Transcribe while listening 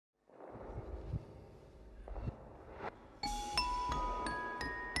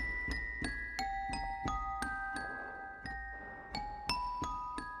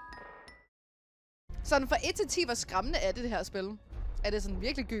Sådan fra 1 til 10, hvor skræmmende er det her spil? Er det sådan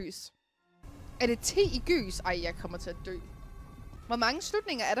virkelig gys? Er det 10 i gys? Ej, jeg kommer til at dø. Hvor mange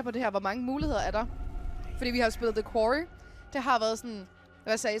slutninger er der på det her? Hvor mange muligheder er der? Fordi vi har spillet The Quarry. Det har været sådan,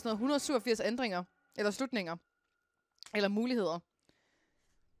 hvad sagde jeg, sådan noget 187 ændringer. Eller slutninger. Eller muligheder.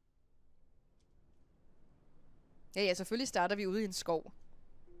 Ja, selvfølgelig starter vi ude i en skov.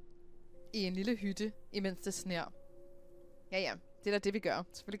 I en lille hytte, imens det sner. Ja, det er da det, vi gør.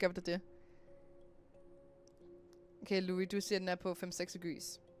 Selvfølgelig gør vi det. Okay, Louis, du siger, den er på 5-6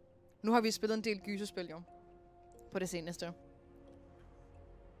 gys. Nu har vi spillet en del gyserspil, jo. På det seneste.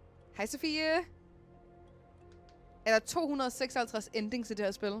 Hej, Sofie! Er der 256 endings i det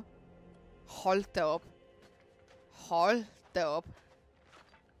her spil? Hold da op. Hold da op.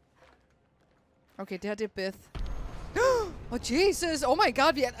 Okay, det her, det er Beth. Oh, Jesus! Oh my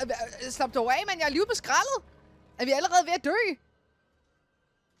god, vi er... Slap dog af, mand. Jeg er lige på skraldet. Er vi allerede ved at dø?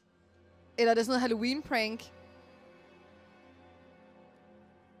 Eller er det sådan noget Halloween-prank?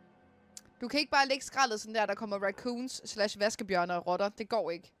 Du kan ikke bare lægge skraldet sådan der kommer raccoons / vaskebjørner og rotter. Det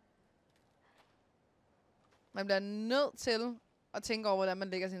går ikke. Man bliver nødt til at tænke over, hvordan man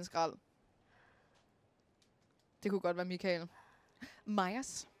lægger sin skrald. Det kunne godt være Michael.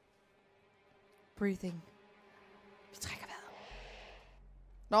 Myers. Breathing. Vi trækker vejret.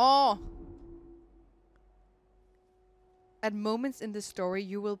 Nå! At moments in the story,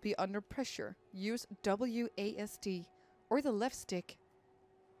 you will be under pressure. Use WASD or the left stick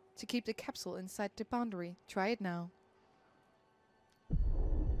to keep the capsule inside the boundary. Try it now.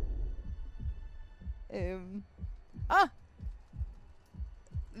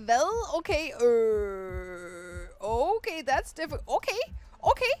 Hvad? Okay. Okay, that's different.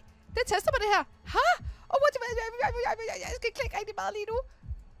 Okay. Det tester på det her. Ha! Jeg skal klikke rigtig meget lige nu.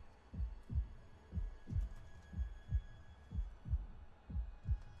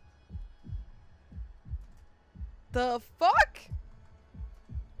 The fuck?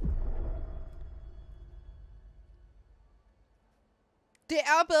 Det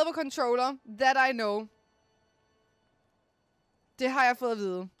er bedre på controller. That I know. Det har jeg fået at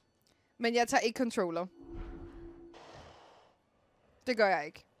vide. Men jeg tager ikke controller. Det gør jeg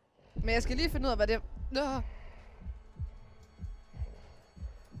ikke. Men jeg skal lige finde ud af, hvad det er.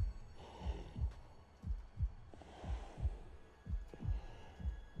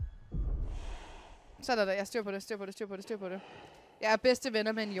 Så er der. Jeg styr på det. Jeg er bedste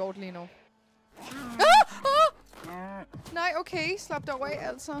venner med en hjort lige nu. Nej, okay. Slap dig af,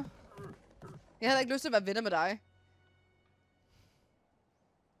 altså. Jeg havde ikke lyst til at være venner med dig.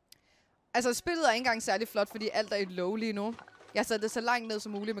 Altså, spillet er ikke engang særlig flot, fordi alt er i low lige nu. Jeg satte det så langt ned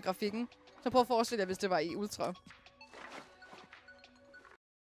som muligt med grafikken. Så prøv at forestille jer, hvis det var i ultra.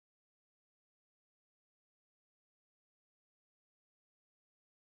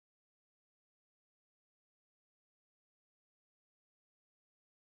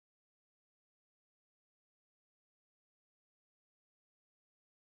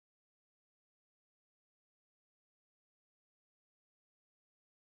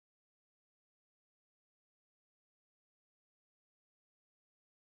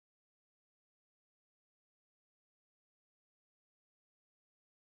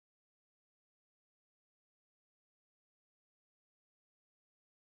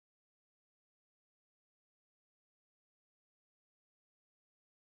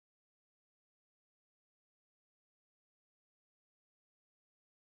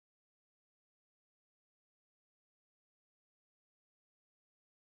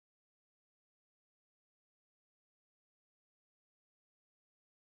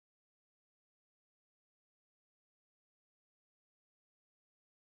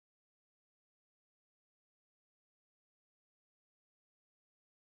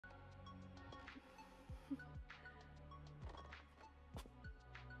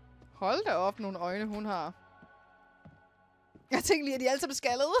 Hold da op, nogle øjne hun har. Jeg tænkte lige, at de alle sammen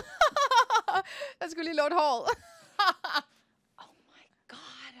skaldede. Jeg skulle lige låne håret. Oh my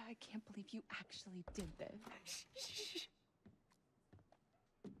god, I can't believe you actually did this.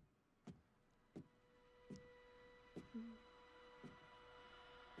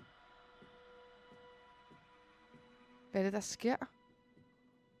 Hvad er det, der sker?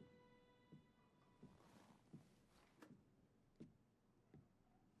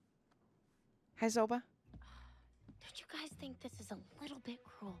 Hej, Soba. Don't you guys think this is a little bit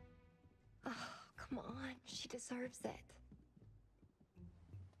cruel? Oh, come on. She deserves it.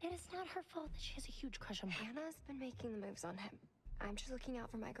 It is not her fault that she has a huge crush on me. Hannah's been making the moves on him. I'm just looking out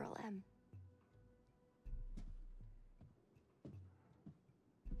for my girl, Em.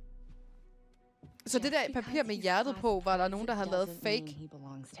 Så det der papir med hjertet på, var der nogen, der havde lavet fake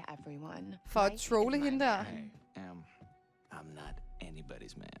for at trolle hende der? I'm not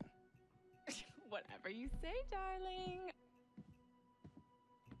anybody's man. Whatever you say, darling.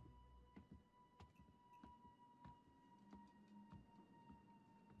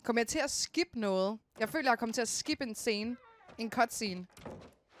 Kommer jeg til at skippe noget? Jeg føler, jeg kommer til at skippe en scene. En cutscene.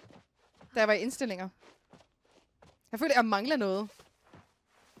 Da jeg var i indstillinger. Jeg føler, jeg mangler noget.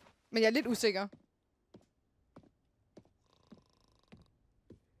 Men jeg er lidt usikker.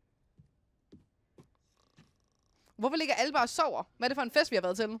 Hvorfor ligger alle bare og sover? Hvad er det for en fest, vi har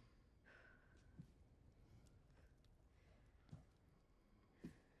været til?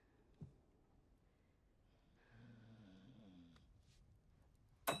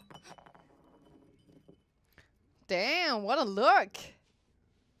 Damn, what a look!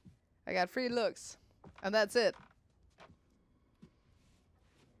 I got 3 looks. And that's it.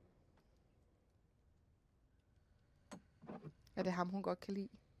 Er det ham, hun godt kan lide?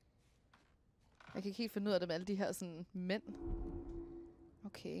 Jeg kan ikke helt finde ud af det med alle de her sådan mænd.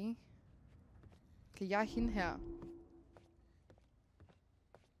 Okay. Okay, jeg er hende her.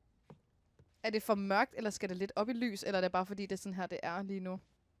 Er det for mørkt, eller skal det lidt op i lys? Eller er det bare fordi, det er sådan her, det er lige nu?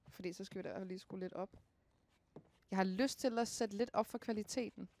 Fordi så skal vi da lige skrue lidt op. Jeg har lyst til at sætte lidt op for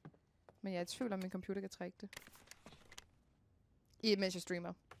kvaliteten. Men jeg er i tvivl om, min computer kan trække det. Mens jeg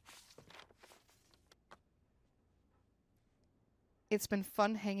streamer. It's been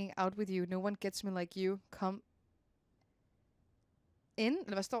fun hanging out with you. No one gets me like you. Come in?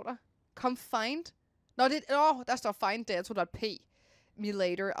 Eller hvad står der? Come find? Nå, der står find der. Jeg tror, der er et P. Me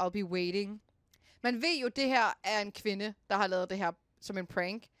later. I'll be waiting. Man ved jo, det her er en kvinde, der har lavet det her som en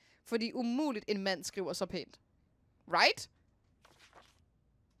prank. Fordi umuligt en mand skriver så pænt. Right?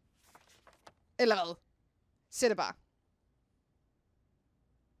 Eller hvad? Sæt det bare.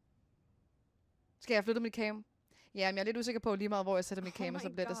 Skal jeg flytte mit cam? Ja, men jeg er lidt usikker på lige meget, hvor jeg sætter mit cam, og så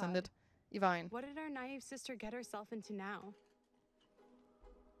bliver det sådan lidt i vejen. What did our naive sister get herself into now?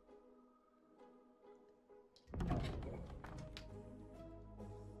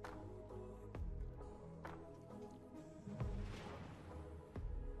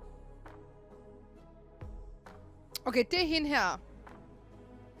 Okay, det er hende her.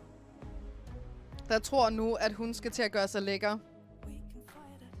 Der tror nu, at hun skal til at gøre sig lækker.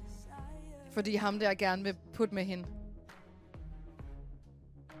 Fordi ham der gerne vil putte med hende.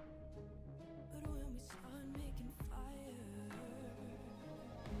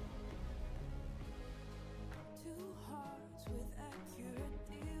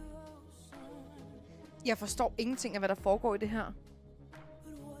 Jeg forstår ingenting af, hvad der foregår i det her.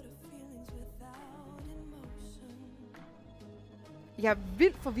 Jeg er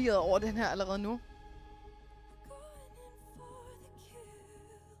vildt forvirret over den her allerede nu.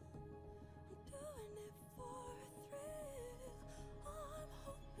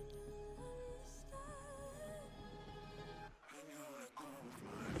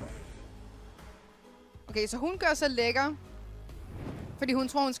 Okay, så hun gør sig lækker. Fordi hun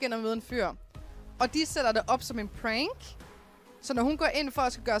tror, hun skal ind og møde en fyr. Og de sætter det op som en prank. Så når hun går ind for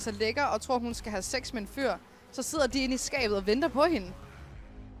at skal gøre sig lækker og tror, hun skal have sex med en fyr, så sidder de inde i skabet og venter på hende.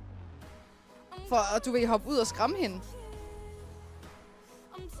 For at du vil hoppe ud og skræmme hende.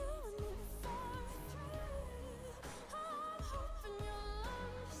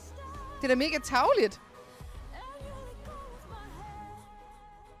 Det er da mega tarveligt.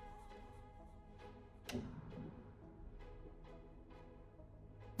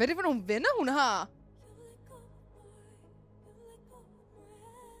 Hvad er det for nogle venner, hun har?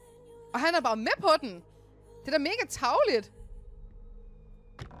 Og han er bare med på den. Det er da mega tarveligt.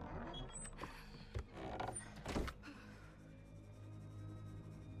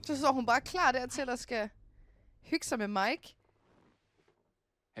 Så står hun bare klar der til at skal hygge sig med Mike.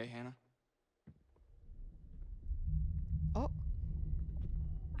 Hey, Hannah. Oh.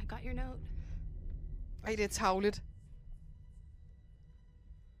 I got your note. Ej, det er tarveligt.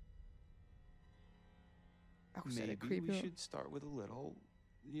 Maybe we should start with a little,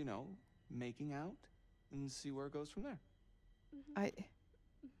 you know, making out and see where it goes from there.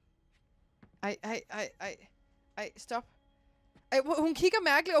 Ej, stop. Ej, hun kigger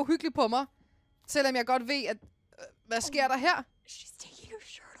mærkeligt og uhyggeligt på mig. Selvom jeg godt ved, at... hvad sker der her? She's taking her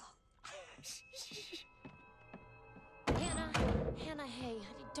shirt off. Hannah, hey,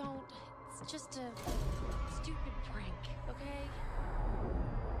 honey, don't. It's just a stupid prank, okay?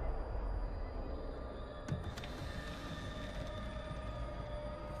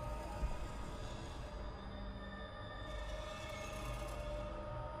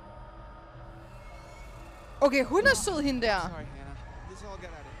 Okay, hun er sød, hende der. Sorry, Hannah. This all got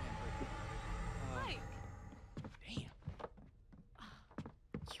out of hand, but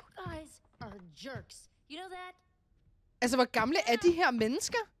jerks. You know that? Altså, hvor gamle er de her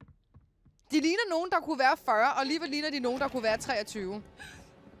mennesker? De ligner nogen, der kunne være 40, og alligevel ligner de nogen, der kunne være 23.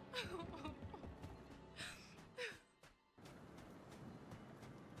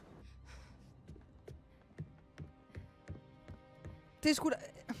 Det er sgu da...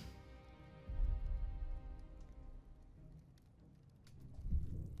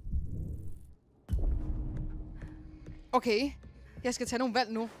 Okay. Jeg skal tage nogle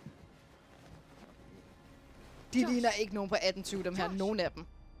valg nu. De ligner ikke nogen på 18-20, dem her. Nogen af dem.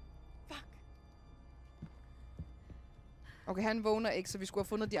 Okay, han vågner ikke, så vi skulle have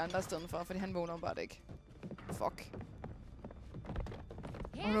fundet de andre i stedet for, fordi han vågner bare ikke. Fuck.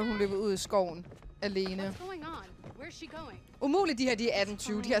 Og nu er hun løbet ud i skoven. Alene. Umuligt, de her, de er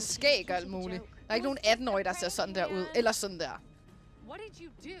 18-20. De har skæg og alt muligt. Der er ikke nogen 18-årige, der ser sådan der ud. Eller sådan der. What did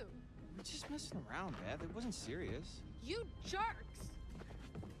you do? We're just messing around, Beth. It wasn't serious. You jerks!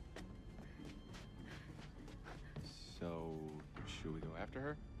 So, should we go after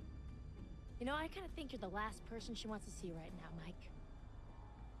her? You know, I kind of think you're the last person she wants to see right now, Mike.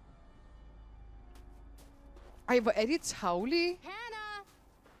 Ej, hvor er de tavlige. Hannah!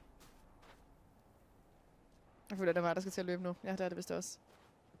 Jeg føler, det er mig, der skal til at løbe nu. Ja, det er det vist også.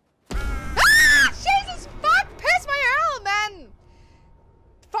 Ah! Jesus fuck! Piss mig i øret, mand!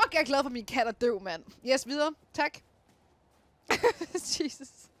 Fuck, jeg er glad for, min kat er døv, mand. Yes, videre. Tak.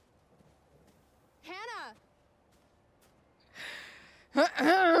 Jesus. Hannah!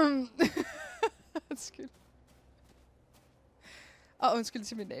 Undskyld. Og undskyld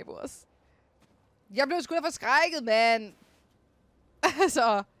til min nabo også. Jeg blev sgu da forskrækket, mand.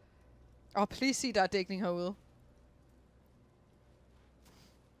 Altså. Please sig, der er dækning herude.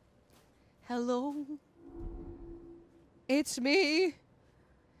 Hello. It's me.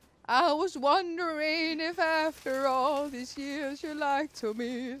 I was wondering if after all these years you'd like to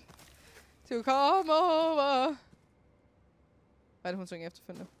meet. To come over. Hvad er det, hun synger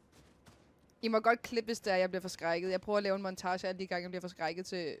efterfølgende? I må godt klippe, hvis det er, jeg bliver forskrækket. Jeg prøver at lave en montage af alle de gange, jeg bliver forskrækket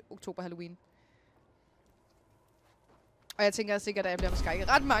til oktober Halloween. Og jeg tænker sikkert, at jeg bliver forskrækket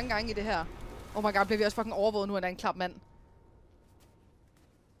ret mange gange i det her. Oh my god, bliver vi også fucking overvåget nu, at der er en klap mand.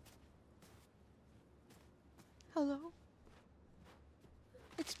 Hello.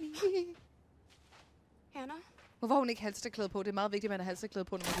 It's me. Hannah? Hvorfor har hun ikke halsterklæde på? Det er meget vigtigt, at man har halsterklæde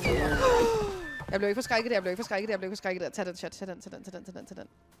på, når man går. Jeg blev ikke forskrækket, jeg blev ikke forskrækket, jeg blev ikke forskrækket. Tag den shot, tag den.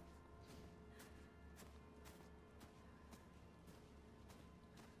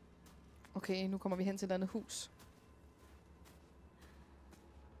 Okay, nu kommer vi hen til et andet hus.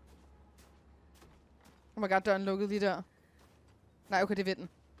 Oh my god, døren lukkede lige der. Nej, okay, det ved den.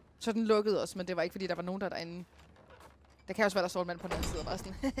 Så den lukkede også, men det var ikke, fordi der var nogen, der derinde. Der kan også være, der står en mand på den anden side, og bare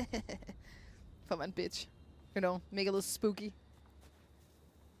sådan. For man bitch. You know, make a little spooky.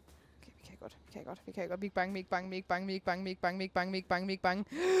 Okay, vi kan godt. Big bang.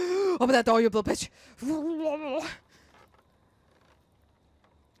 Open that door, you little bitch.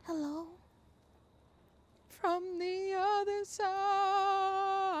 Hello. From the other side.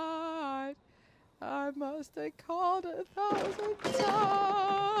 I must have called 1,000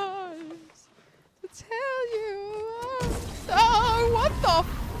 times to tell you I'm sorry. What the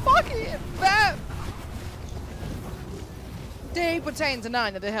fuck is that? Det er ikke portalen til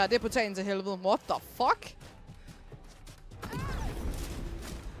Narnia, det her. Det er portalen til helvede. What the fuck?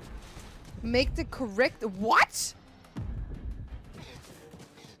 Make the correct... What?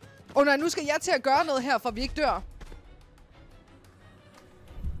 Nej, nu skal jeg til at gøre noget her, for vi ikke dør.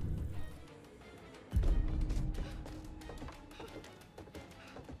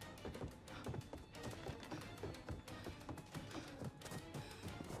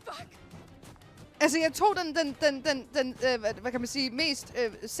 Altså, jeg tog den hvad kan man sige, mest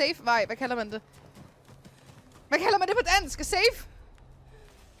safe vej. Hvad kalder man det? Hvad kalder man det på dansk? Safe?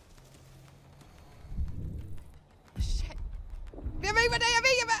 Shit. Jeg ved ikke, hvad det er.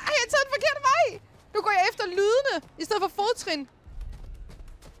 Jeg har taget den forkerte vej. Nu går jeg efter lydene, i stedet for fodtrin.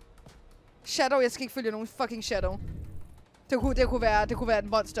 Shadow, jeg skal ikke følge nogen fucking shadow. Det kunne være et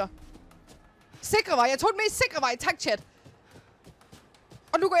monster. Sikre vej. Jeg tog den mest sikre vej. Tak, chat.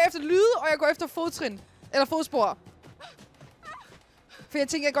 Og nu går jeg efter lyde, og jeg går efter fodtrin. Eller fodspor. For jeg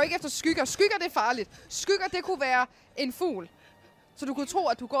tænker, jeg går ikke efter skygger. Skygger, det er farligt. Skygger, det kunne være en fugl. Så du kunne tro,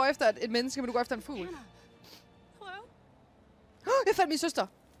 at du går efter et menneske, men du går efter en fugl. Jeg fandt min søster.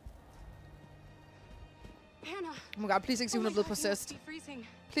 Oh my god, please ikke sige, hun er blevet possessed.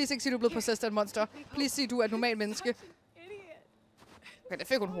 Please ikke sige, du er blevet possessed af et monster. Please sige, du er et normalt menneske. Okay, det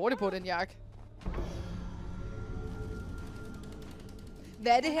fik hun hurtigt på, den jakke.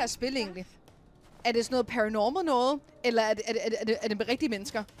 Hvad er det her spil egentlig? Er det sådan noget paranormal noget? Eller er det med rigtige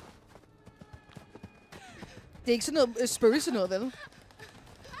mennesker? er ikke sådan noget spøgelse noget, vel?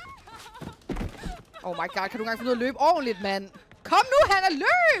 Oh my god, kan du engang finde ud af at løbe ordentligt, mand? Kom nu, han er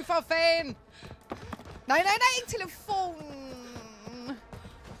løb, for fan! Nej, ikke telefonen!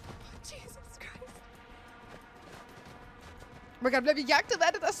 Jesus Christ. Oh my god, bliver vi jagtet? Hvad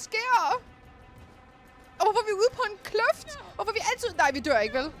er det, der sker? Og hvorfor er vi ude på en kløft? Hvorfor er vi altid... Nej, vi dør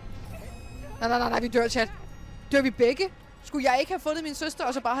ikke, vel? Nej, vi dør, chat. Dør vi begge? Skulle jeg ikke have fundet min søster,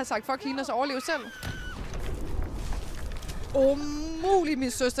 og så bare have sagt, fuck hende, og så overleve selv? Umuligt,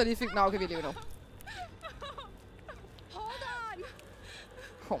 min søster lige fik... Nå, okay, vi lever nu.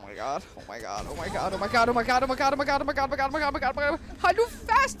 Oh my god. Hold nu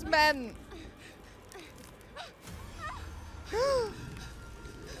fast, mand!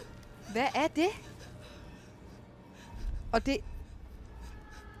 Hvad er det? Og det...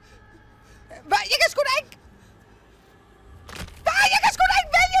 Hvad? Jeg kan sgu da ikke... Nej, jeg kan sgu da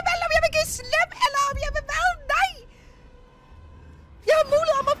ikke vælge, om jeg vil give slip, eller om jeg vil hvad? Nej! Jeg har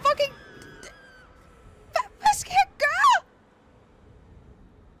mulighed om at fucking... Hvad skal jeg gøre?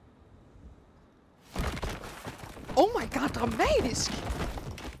 Oh my god, dramatisk!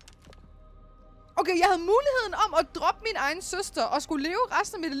 Okay, jeg havde muligheden om at droppe min egen søster, og skulle leve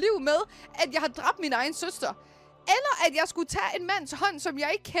resten af mit liv med, at jeg har dræbt min egen søster. Eller at jeg skulle tage en mands hånd, som jeg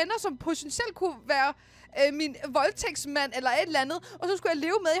ikke kender, som potentielt kunne være min voldtægtsmand eller et eller andet. Og så skulle jeg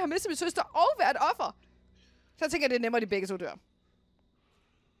leve med, at jeg har mistet min søster og være et offer. Så jeg tænker, det er nemmere, at de begge to dør.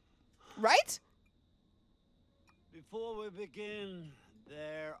 Right? Before we begin,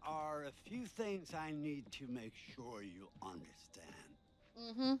 there are a few things I need to make sure you understand.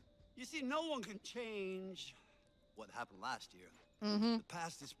 Mm-hmm. You see, no one can change what happened last year. Mm-hmm. The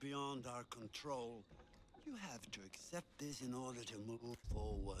past is beyond our control. You have to accept this in order to move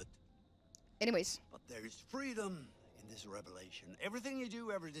forward. Anyways. But there is freedom in this revelation. Everything you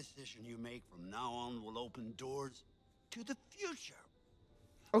do, every decision you make from now on will open doors to the future.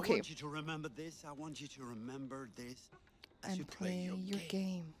 Okay. I want you to remember this. I want you to remember this as you play your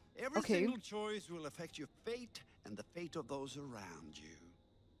game. Every single choice will affect your fate and the fate of those around you.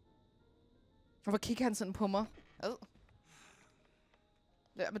 Hvorfor kigger han sådan på mig?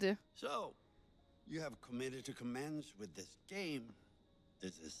 Lad med det. So, you have committed to commence with this game.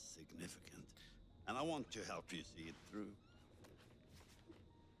 This is significant, and I want to help you see it through.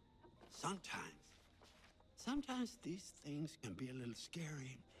 Sometimes these things can be a little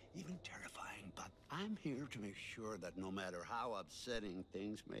scary, even terrifying, but I'm here to make sure that no matter how upsetting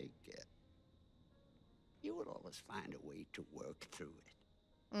things may get, you will always find a way to work through it.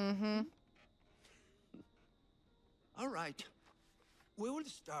 Mm-hmm. All right. We will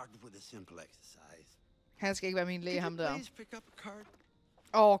start with a simple exercise. Han skal ikke være min læge, ham der. Please pick up a card.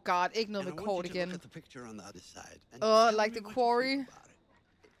 Oh god, ikke noget med kort igen. Look at the picture on the other side. Like the quarry.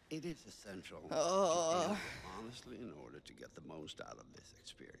 It is essential to deal honestly in order to get the most out of this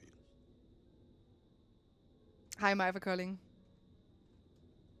experience. Hej mig for Kolding.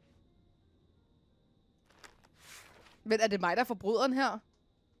 Men er det mig, der er forbryderen her?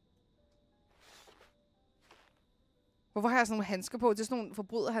 Hvorfor har jeg sådan nogle handsker på? Det er sådan nogle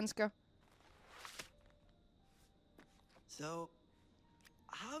forbryderhandsker. So,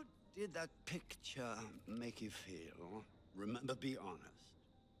 how did that picture make you feel? Remember, be honest.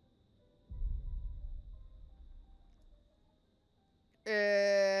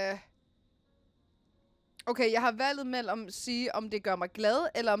 Okay, jeg har valget mellem at sige, om det gør mig glad,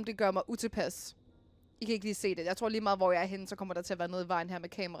 eller om det gør mig utilpas. I kan ikke lige se det. Jeg tror lige meget, hvor jeg er henne, så kommer der til at være noget i vejen her med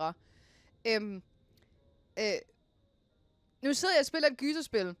kamera. Nu sidder jeg og spiller et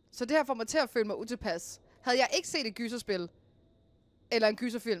gyserspil, så det her får mig til at føle mig utilpas. Havde jeg ikke set et gyserspil, eller en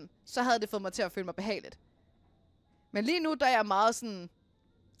gyserfilm, så havde det fået mig til at føle mig behageligt. Men lige nu, der er jeg meget sådan,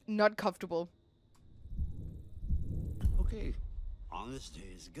 not comfortable. Okay, honesty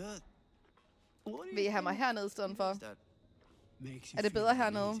is good. Vil I have mig hernede i stedet for? Er det bedre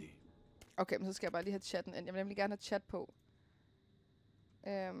hernede? Okay, men så skal jeg bare lige have chatten ind. Jeg vil nemlig gerne have chat på.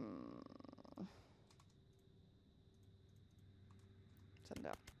 Sådan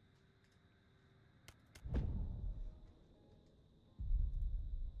der.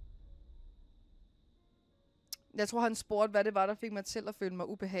 Jeg tror, han spurgte, hvad det var, der fik mig til at føle mig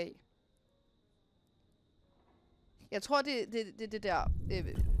ubehag. Jeg tror, det der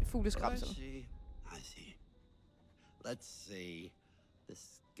fugleskramsel. I see. Let's say the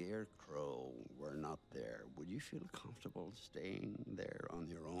scarecrow were not there. Would you feel comfortable staying there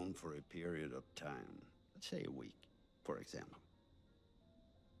on your own for a period of time? Let's say a week, for example.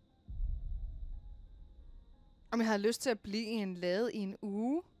 Om jeg havde lyst til at blive i en lade i en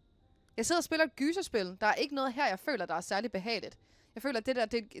uge? Jeg sidder og spiller et gyserspil. Der er ikke noget her, jeg føler, der er særlig behageligt. Jeg føler, at det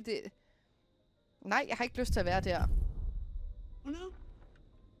der, Nej, jeg har ikke lyst til at være der. Oh, no?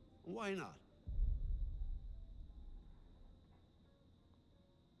 Why not?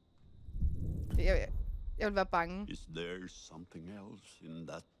 Jeg vil være bange. Is there something else in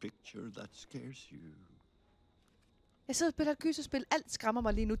that picture that scares you? Jeg sidder og spiller et gyserspil. Alt skræmmer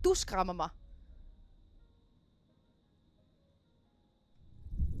mig lige nu. Du skræmmer mig.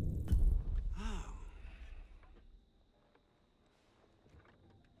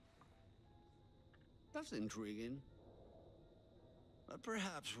 That's intriguing. But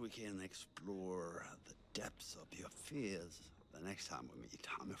perhaps we can explore the depths of your fears the next time we meet.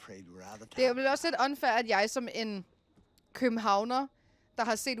 I'm afraid we're out of time. Det er vel også lidt unfair, at jeg som en københavner, der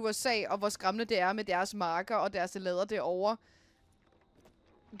har set USA, og hvor skræmmende det er med deres marker og deres lader derovre,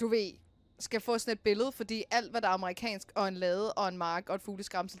 du ved, skal få sådan et billede, fordi alt, hvad der er amerikansk, og en lade, og en mark, og et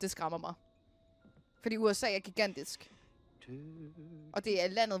fugleskramsel, det skræmmer mig. Fordi USA er gigantisk. Og det er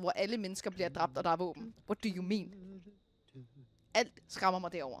landet, hvor alle mennesker bliver dræbt, og der er våben. What do you mean? Alt skræmmer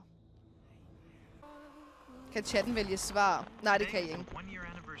mig derovre. Kan chatten vælge svar? Nej, det kan jeg ikke. One-year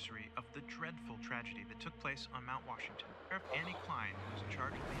anniversary of the dreadful tragedy that took place on Mount Washington. Sheriff Annie Klein, who's in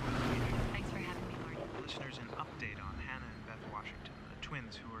charge of the investigation. Thanks for having me, Marty. Listeners, an update on Hannah and Beth Washington, the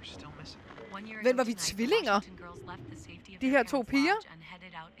twins who are still missing. Hvem var vi tvillinger? De her to piger?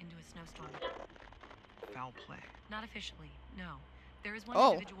 Foul play. Not officially, no. There is one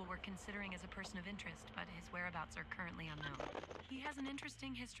individual we're considering as a person of interest, but his whereabouts are currently unknown. He has an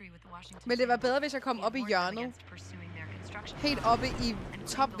interesting history with the Washington. Men det var bedre, hvis jeg kom op i hjørnet. Helt oppe i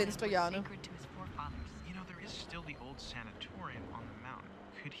top venstre hjørne. You know, there is still the old sanatorium on the mountain.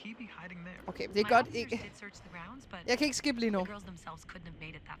 Could he be hiding there? Okay, det er godt ikke. Jeg kan ikke skippe lige nu.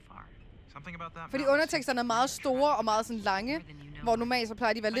 Fordi underteksterne er meget store og meget sådan lange, hvor normalt så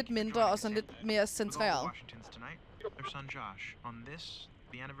plejer de at være lidt mindre og sådan lidt mere centreret. Their son Josh, on this,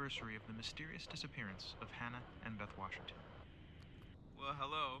 the anniversary of the mysterious disappearance of Hannah and Beth Washington. Well,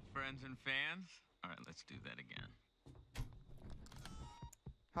 hello, friends and fans. All right, let's do that again.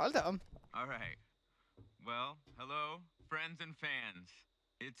 Hold da om. All right. Well, hello, friends and fans.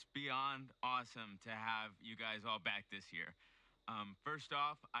 It's beyond awesome to have you guys all back this year. First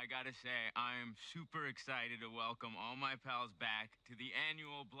off, I gotta say, I am super excited to welcome all my pals back to the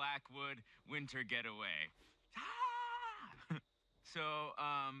annual Blackwood Winter Getaway. So,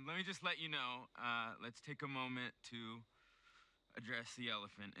 let me just let you know, let's take a moment to address the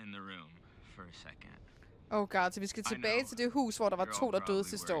elephant in the room for a second. Oh god, så vi skal tilbage til det hus, hvor der var to, der døde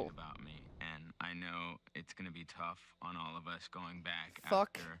sidste år. And I know it's gonna be tough on all of us going back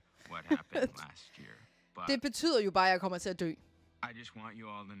after what happened last year. But det betyder jo bare, at jeg kommer til at dø. I just want you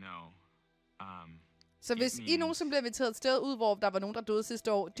all to know. Så hvis I nogensinde bliver inviteret et sted ud, hvor der var nogen, der døde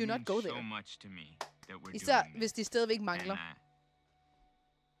sidste år, do not go there. So much to me that we're især hvis de stadigvæk mangler.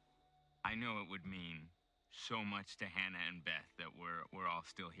 I know it would mean so much to Hannah and Beth that we're all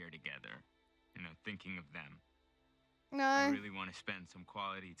still here together, you know, thinking of them. Nej. I really want to spend some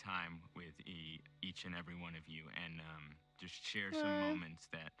quality time with each and every one of you and just share some moments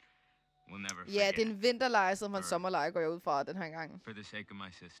that we'll never forget. Ja, det er en vinterlejr, som en sommerlejr, går jeg ud fra den her gang. For the sake of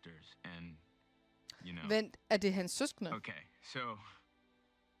my sisters and, you know. Vent, er det hans søskende? Okay, so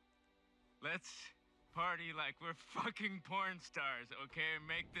let's party like we're fucking porn stars, okay?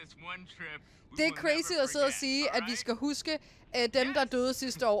 Make this one trip. Det er crazy at sidde og sige, at vi skal huske dem, der døde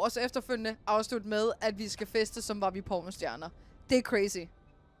sidste år, og så efterfølgende afslutte med, at vi skal feste, som var vi pornostjerner. Det er crazy.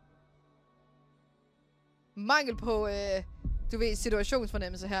 Mangel på, du ved,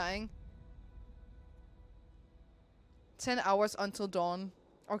 situationsfornemmelse her, ikke? 10 hours until dawn.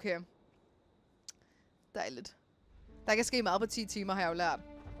 Okay. Dejligt. Der kan ske meget på 10 timer, har jeg jo lært.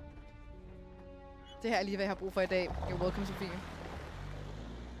 Det her er lige, hvad jeg har brug for i dag. You're welcome, Sofie.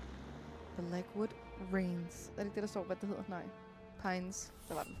 The Lakewood Rains. Er det ikke det, der står, hvad det hedder? Nej. Pines.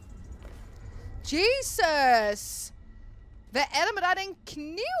 Der var den. Jesus! Hvad er der med dig? Det er en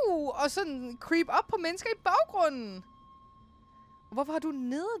kniv! Og sådan creep op på mennesker i baggrunden. Og hvorfor har du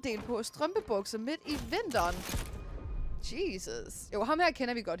nederdel på strømpebukser midt i vinteren? Jesus. Jo, ham her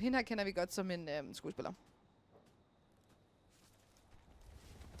kender vi godt. Hende her kender vi godt som en skuespiller.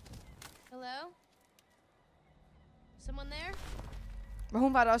 Hello? Someone there? Men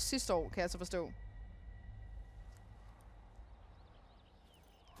hun var der også sidste år, kan jeg så forstå.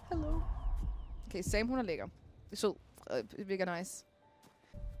 Hello. Okay, Sam, hun er lækker. Det er sød. Det virker nice.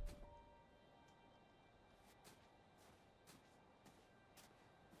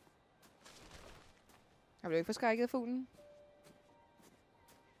 Har du ikke forskrækket fuglen?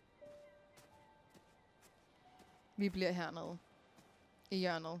 Vi bliver hernede. I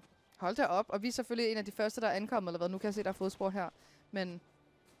hjørnet. Hold da op. Og vi er selvfølgelig en af de første, der er ankommet, eller hvad. Nu kan jeg se, der er fodspor her. Men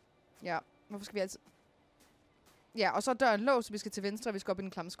ja, Hvorfor skal vi altid... Ja, og så er døren låst, så vi skal til venstre, og vi skal op i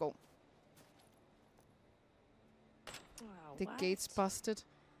den klamme skov. Wow, The gates busted.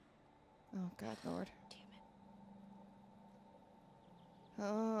 Oh god lord.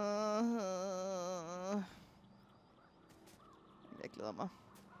 Jeg glæder mig.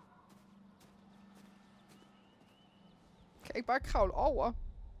 Kan jeg ikke bare kravle over?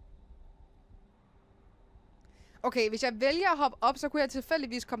 Okay, hvis jeg vælger at hoppe op, så kunne jeg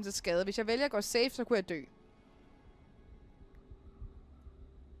tilfældigvis komme til skade. Hvis jeg vælger at gå safe, så kunne jeg dø.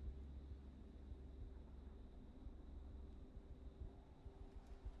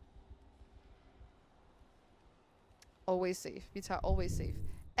 Always safe. Vi tager always safe.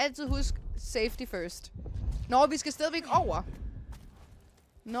 Altid husk safety first. Nå, vi skal stadigvæk over.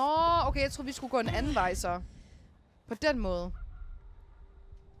 Nå, okay, jeg tror vi skulle gå en anden vej så. På den måde.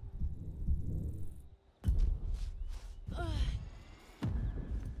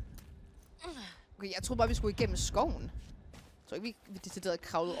 Okay, jeg troede bare, vi skulle igennem skoven. Jeg tror ikke, vi decideret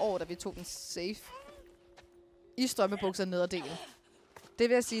kravlede over, da vi tog den safe. I strømmebukser nederdelen. Det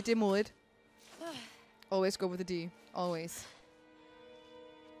vil jeg sige, det er modigt. Always go with the D. Always.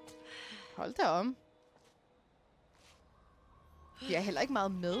 Hold da om. Vi har heller ikke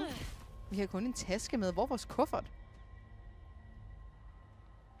meget med. Vi har kun en taske med. Hvor er vores kuffert?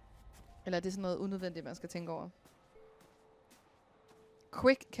 Eller er det sådan noget unødvendigt, man skal tænke over?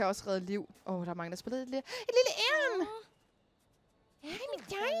 Quick kan også redde liv. Der er mange, der spiller et lille æren. Hey,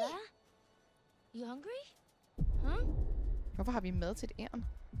 Bella. You hungry? Huh? Hvorfor har vi mad til et æren?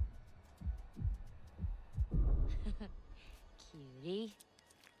 Cutie.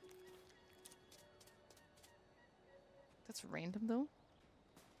 That's random, though.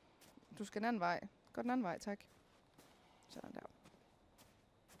 Du skal den anden vej. Gå den anden vej, tak. Sådan der.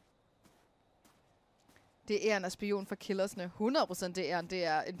 Det er æren af spion for killersne. 100% det æren, det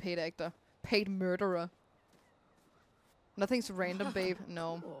er en paid actor. Paid murderer. Nothing's random, babe.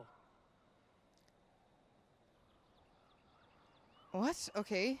 No. What?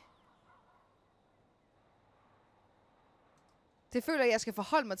 Okay. Det føler jeg skal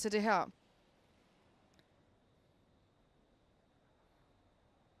forholde mig til det her.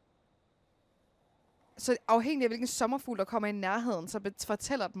 Så afhængig af hvilken sommerfugl der kommer i nærheden, så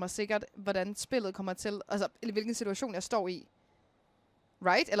fortæller den mig sikkert, hvordan spillet kommer til, altså eller hvilken situation jeg står i.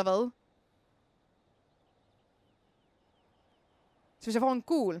 Right? Eller hvad? Så hvis jeg får en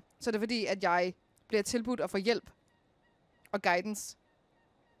gul, så er det fordi, at jeg bliver tilbudt at få hjælp og guidance.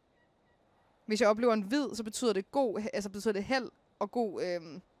 Hvis jeg oplever en hvid, så betyder det god, altså betyder det held og god,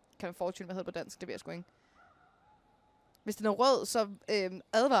 kan man fortune, hvad hedder på dansk, det ved jeg sgu ikke. Hvis den er rød, så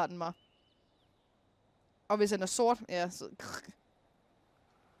advarer den mig. Og hvis den er sort, ja, så...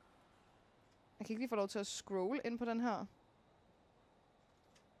 Jeg kan ikke lige få lov til at scrolle ind på den her.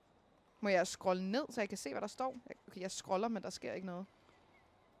 Må jeg scrolle ned, så jeg kan se, hvad der står? Okay, jeg scroller, men der sker ikke noget.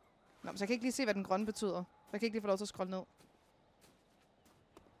 Nå, så jeg kan ikke lige se, hvad den grønne betyder. Så jeg kan ikke lige få lov til at scrolle ned.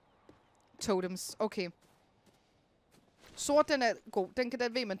 Totems, okay. Sort, den er god.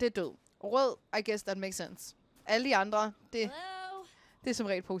 Den ved man, det er død. Rød, I guess that makes sense. Alle de andre, det er som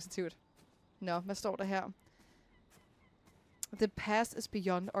regel positivt. Nå, hvad står der her? The past is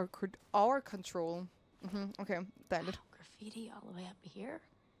beyond our control. Okay, dejligt. Graffiti all the way up here.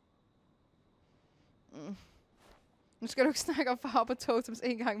 Nu skal du ikke snakke om farver på totems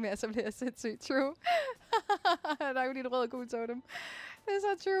en gang mere, så bliver jeg sindssygt. True. Der er jo lige et rød og gul totem. Det er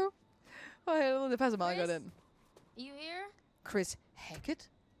så true. For helvede, det passer meget godt ind. You here? Chris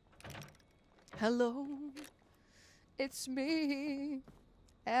Hackett? Hello. It's me.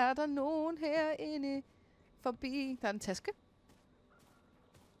 Er der nogen herinde forbi? Der er en taske.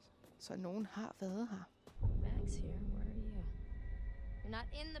 Så nogen har været her. Bag's here. Where are you? You're not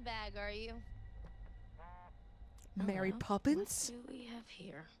in the bag, are you? Mary Poppins? What do we have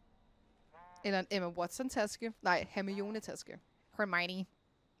here? Eller en Emma Watson-taske. Nej, Hermione-taske. Hermione.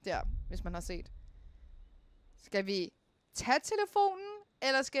 Der, hvis man har set. Skal vi tage telefonen,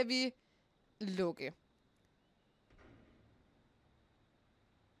 eller skal vi lukke?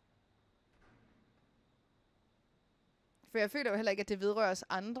 For jeg føler jo heller ikke, at det vedrører os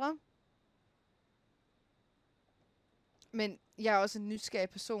andre. Men jeg er også en nysgerrig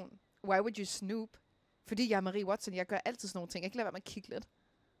person. Why would you snoop? Fordi jeg er Marie Watson. Jeg gør altid sådan nogle ting. Jeg kan lade være med at kigge lidt.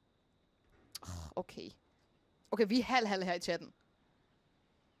 Okay. Okay, vi er halv her i chatten.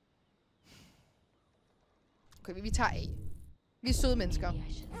 Okay, vi tager A. Vi er søde mennesker.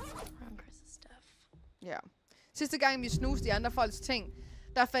 Ja. Sidste gang vi snuste de andre folks ting,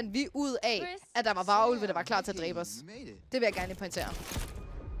 der fandt vi ud af, at der var varulve, der var klar til at dræbe os. Det vil jeg gerne lige pointere.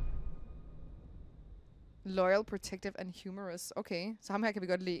 Loyal, protective and humorous. Okay, så ham her kan vi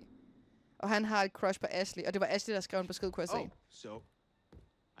godt lide. Og han har et crush på Ashley. Og det var Ashley, der skrev en besked, kunne jeg se. Oh, so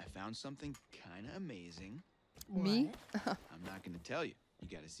I found something kind of amazing. Me? I'm not going to tell you. You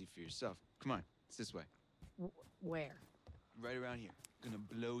got to see for yourself. Come on, it's this way. Where? Right around here. Gonna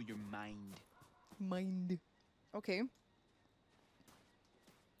blow your mind. Mind. Okay.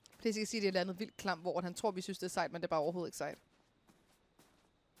 Please ikke sige, det er et eller andet vildt klamt, hvor han tror, vi synes, det er sejt, men det er bare overhovedet ikke sejt.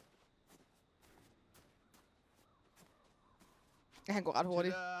 Ja, han går ret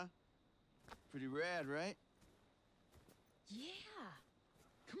hurtigt. Pretty rad, right? Yeah.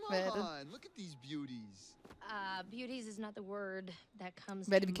 Come on, look at these beauties. Beauties is not the word that comes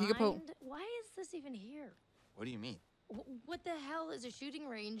Hvad er to det, vi kigger på? mind. Why is this even here? What do you mean? What the hell is a shooting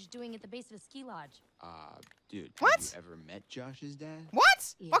range doing at the base of a ski lodge? Dude, What? have you ever met Josh's dad?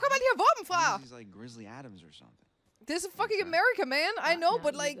 What? Hvor kommer de her våben fra? He's like Grizzly Adams or something. This is fucking America, man. I know,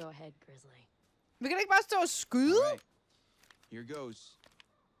 but like... Go ahead, Grizzly. Vi kan da ikke bare stå og skyde? All right. Here goes.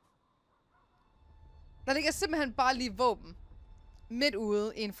 Der ligger simpelthen bare lige våben. Midt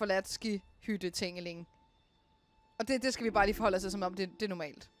ude i en forladt ski-hytte-tingeling. Og det skal vi bare lige forholde os til, som om det er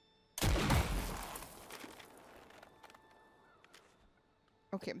normalt.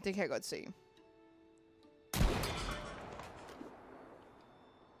 Okay, det kan jeg godt se.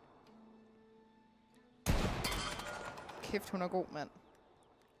 Kæft, hun er god, mand.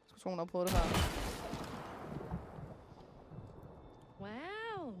 Jeg tror, hun har prøvet det her.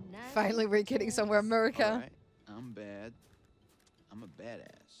 Wow, nice. Finally, we're getting somewhere, America. All right. I'm bad. I'm a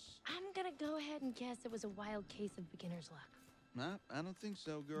badass. I'm gonna go ahead and guess it was a wild case of beginner's luck. Nah, I don't think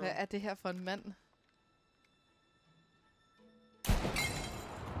so, girl. Hvad er det her for en mand?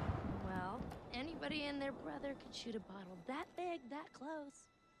 Well, anybody and their brother could shoot a bottle that big, that close.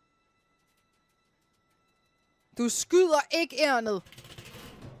 Du skyder ikke ærnet.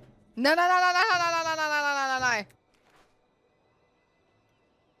 Nej, nej, nej, nej, nej, nej, nej, nej, nej, nej, nej, nej.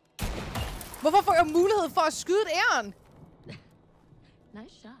 Hvorfor får jeg mulighed for at skyde et ærn?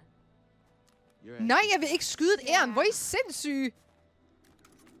 Nice shot. Nej, jeg vil ikke skyde et ærn. Hvor er I sindssyge?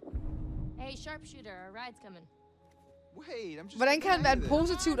 Hey, sharpshooter, our ride's coming. Wait, I'm just. Hvordan kan han være et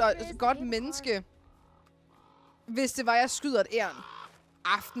positivt og godt menneske, hvis det var, jeg skyder et ærn?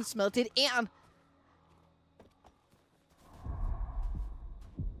 Aftensmad, det er et ærn.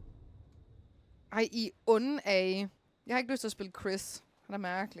 Ej, I onde af. Jeg har ikke lyst til at spille Chris. Han er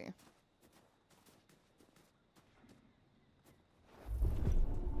mærkelig.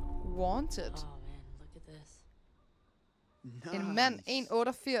 Wanted. Oh man, look at this. Nice. En mand,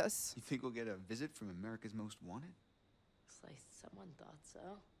 1,88. You think we'll get a visit from America's Most Wanted? Looks like someone thought so.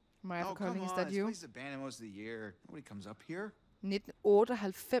 Maja for come Kolding, is on. that This you? place is abandoned most of the year. Nobody comes up here.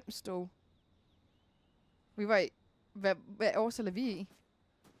 1998, dog. Vi var i... Hvad årstal er vi i?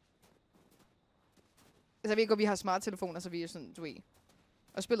 Altså, jeg ved ikke, om vi har smarttelefoner, så vi er sådan, du ved.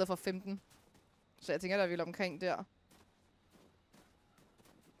 Og spillet fra 15. Så jeg tænker, der er vi omkring der.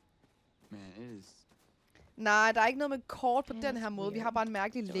 Man, it is. Nej, der er ikke noget med kort på den her måde. Vi har bare en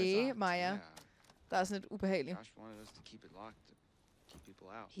mærkelig læge, Maja. Der er sådan lidt ubehageligt. Josh wanted us to keep it locked to keep people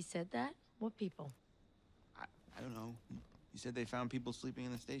out. He said that? What people? I don't know. He said they found people sleeping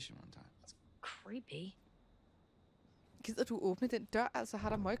in the station one time. It's creepy. Gider du åbne den dør? Altså, har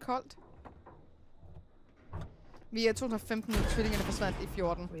der meget koldt? Vi er 2015, og tvillingerne forsvandt i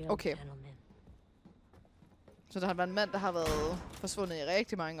 14. Okay. Så der har været en mand, der har været forsvundet i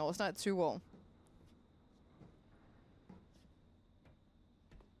rigtig mange år. Snart 20 år.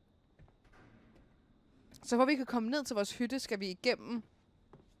 Så hvor vi kan komme ned til vores hytte, skal vi igennem.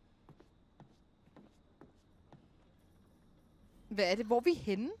 Hvad er det? Hvor er vi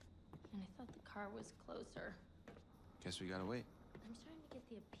henne? And I thought the car was closer. Guess we gotta wait. I'm starting to get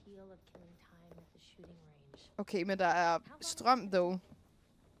the appeal of killing time at the shooting range. Okay, men der er strøm, dog.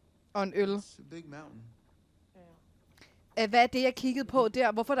 Og en øl. It's a big mountain. Hvad er det, jeg kiggede på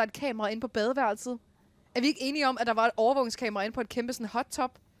der? Hvorfor er der et kamera inde på badeværelset? Er vi ikke enige om, at der var et overvågningskamera inde på et kæmpe sådan hot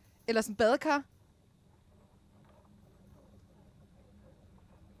top? Eller sådan badekar?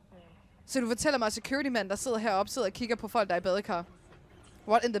 Så du fortæller mig, at security-mand, der sidder heroppe, sidder og kigger på folk, der er i badekar.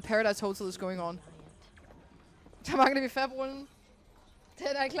 What in the Paradise Hotel is going on? Der mangler vi fabrullen. Den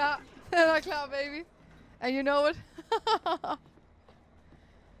er klar. Den er klar, baby. And you know it.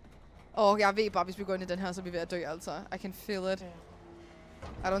 Jeg ved bare, hvis vi går ind i den her, så er vi ved at dø, altså. I can feel it.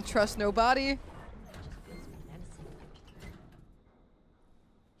 I don't trust nobody.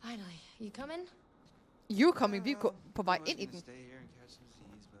 Finally, you coming? You coming? Vi er på vej ind i den.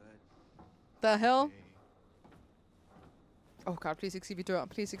 The hell? Oh god, please ikke sige, vi dør.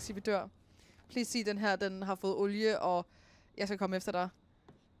 Please ikke sige, vi dør. Please sige, den her, den har fået olie, og jeg skal komme efter dig.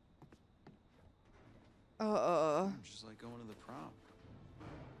 Just like going to the prom.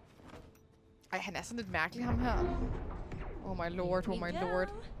 Ej, han er sådan lidt mærkelig, ham her. Oh my lord, oh my lord.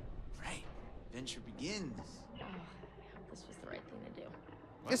 Right. Adventure begins. This was the right thing to do.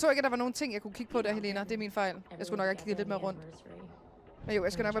 Jeg så ikke, at der var nogen ting, jeg kunne kigge på der, Helena. Det er min fejl. Jeg skulle nok have kigget lidt mere rundt. Men jo,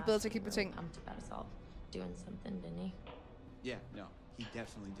 jeg skal nok være bedre til at kigge på ting. Doing something, didn't he? Yeah, no, he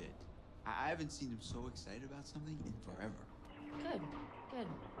definitely did. I haven't seen him so excited about something in forever. Good, good.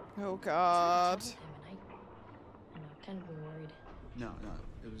 Oh god. I'm kind of worried. No,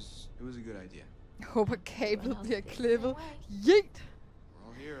 it was a good idea. Jeg håber, kablet bliver klippet. Yeet!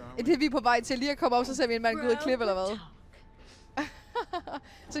 Er det, vi er på vej til lige at komme op, så ser vi en mand gå ud og klippe, eller hvad?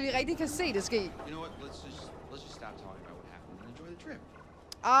 Så vi rigtig kan se det ske. You know what? Let's just stop talking about what happened and enjoy the trip.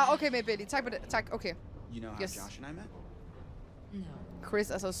 Okay med Billy. Tak for det. Tak, okay. You know how Josh and I met? No. Chris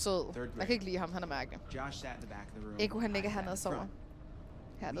er så sød. Jeg kan ikke lide ham, han er mærkelig. Josh sat in the back of the room. Eko, han ligger hernede og sover.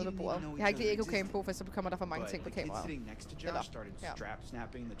 Hernede ved bordet. Jeg har ikke lige Eko-cam på, for så kommer der for mange ting på kameraet. Sitting next to Josh started strap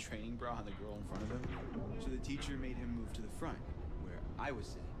snapping the training bra on the girl in front of him. So the teacher made him move to the front, where I was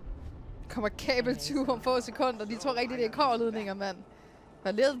sitting. Kommer kabeltyve om få sekunder. De tror rigtig, det er kårledninger, mand.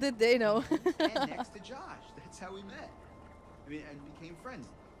 But little did they know. And next to Josh. That's how we met. I mean, and became friends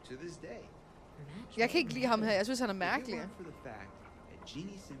to this day. Jeg kan ikke lide ham her. Jeg synes, han er mærkelig. If it weren't for the fact that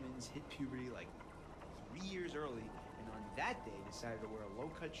Jeannie Simmons hit puberty like 3 years early, and on that day decided to wear a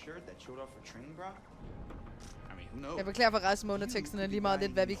low-cut shirt that showed off her training bra. I mean, who knows? Jeg beklager for resten af underteksterne lige meget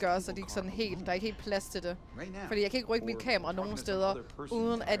lidt, hvad vi gør, så de ikke sådan helt, der er ikke helt plads til det. Fordi jeg kan ikke rykke mit kamera nogen steder,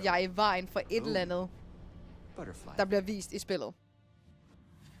 uden at jeg er i vejen for et eller andet, der bliver vist i spillet.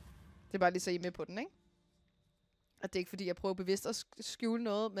 Det er bare lige så I er med på den, ikke? Og det er ikke fordi, jeg prøver bevidst at skjule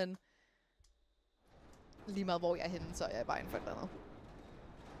noget, men lige meget hvor jeg er henne, så er jeg i vejen for et eller andet.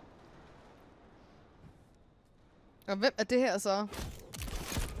 Og hvem er det her så?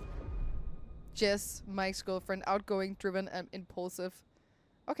 Jess, Mike's girlfriend, outgoing, driven and impulsive.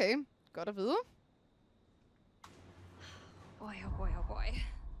 Okay, godt at vide. Boy, oh boy, oh boy.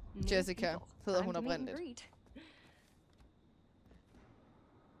 Jessica hedder hun oprindeligt.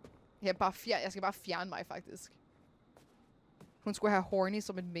 Jeg skal bare fjerne mig, faktisk. Hun skulle have horny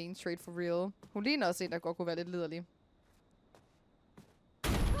som en main trait for real. Hun ligner også en, der godt kunne være lidt liderlig.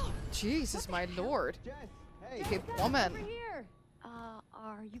 Jesus, my lord. Okay, woman.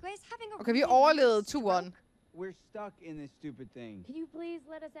 Are you guys having a Okay, vi overlevede turen. We're stuck in this stupid thing. Can you please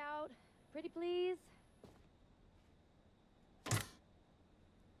let us out? Pretty please?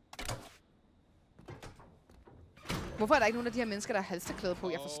 Hvorfor er der ikke nogen af de her mennesker, der har halsterklæde på?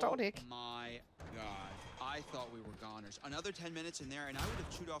 Jeg forstår det ikke. My God. I thought we were goners. Another 10 minutes in there and I would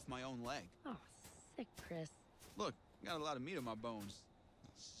have chewed off my own leg. Oh, sick, Chris. Look, I got a lot of meat on my bones.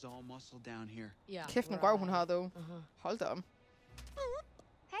 It's all muscle down here. Yeah. Kæft, nogle røv hun har, dog. Hold da om.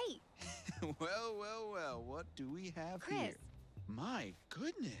 Hey. Well, what do we have here? My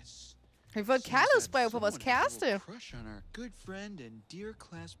goodness. Har vi fået et kærlighedsbrev fra vores kæreste? Crush on our good friend and dear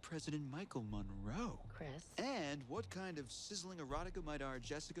class president Michael Monroe. Chris. And what kind of sizzling erotica might our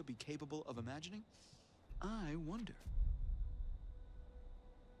Jessica be capable of imagining? I wonder.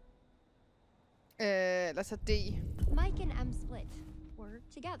 Lad os have D. Mike and M split. We're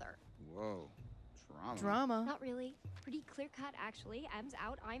together. Whoa. Drama. Not really. Pretty clear cut, actually. M's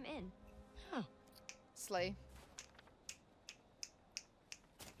out, I'm in. Huh. Slay.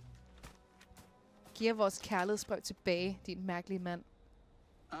 Giv vores kærlighedsbrev tilbage, din mærkelige mand.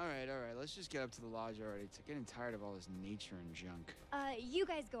 All right. Let's just get up to the lodge already. It's getting tired of all this nature and junk. You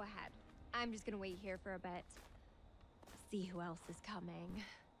guys go ahead. I'm just gonna wait here for a bit. See who else is coming.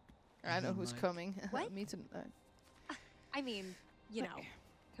 I know who's coming. What? Me too. I mean, you know,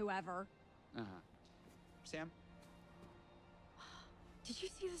 whoever. Sam? Did you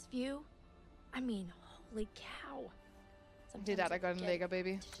see this view? I mean, holy cow. Det er der gør den lækker,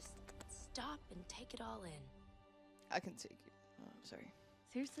 baby. Stop and take it all in. I can take it. Oh, I'm sorry.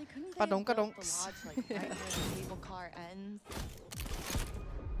 Seriously, couldn't they have built the Badunka-dunks. lodge like right where the cable car ends?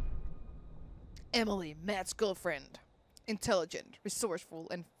 Emily, Matt's girlfriend. Intelligent, resourceful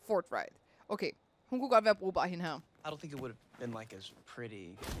and forthright. Okay, hun kunne godt være brugbar, hende her. I don't think it would have been like as pretty,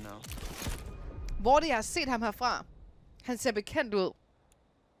 you know. Hvor er det, jeg har set ham herfra? Han ser bekendt ud.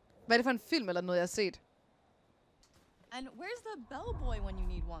 Hvad er det for en film eller noget, jeg har set? And where's the bellboy when you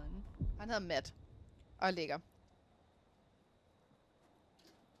need one? Han hedder Matt. Og er lækker.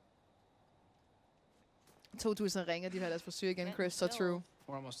 2000 ringer, de har deres forsyre igen, Chris. So true.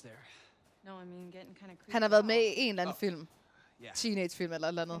 We're almost there. No, I mean getting kind of creepy. Han har været med i en eller anden film. Yeah. Teenagefilm eller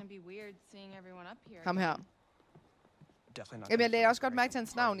et eller It's andet. gonna be weird seeing everyone up here. Ham her. Definitely not. Jamen, jeg lagde også godt mærke til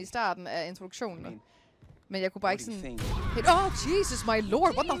hans navn i starten af introduktionen. Men jeg kunne bare ikke What do you sådan... Oh, Jesus, my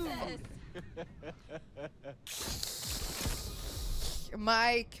lord, what the fuck?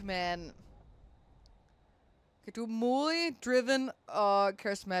 Mike, man. Okay, du er modig, driven og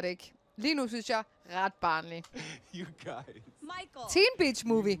charismatic. Lige nu synes jeg ret barnlig. You guys. Michael. Teen Beach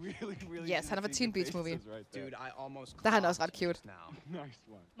Movie. Really Yes, han er fra Teen Beach Movie. Right Dude, I almost. Der er han også ret cute. Nice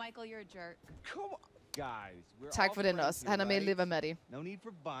one. Michael, you're a jerk. Come on. Guys, we're Tak all for den friends også. here, Han er med i right? Live og Maddie. No need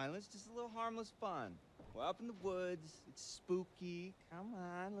for violence, just a little harmless fun. We're up in the woods, it's spooky. Come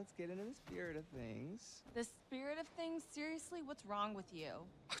on, let's get into the spirit of things. The spirit of things? Seriously, what's wrong with you?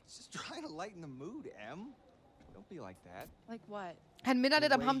 Just trying to lighten the mood, Em. Don't be like that. Like what? Han minder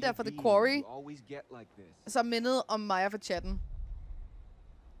lidt om The ham way der you fra The be, Quarry, you always get like this. som mindede om Maja fra chatten.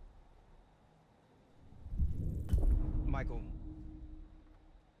 Michael,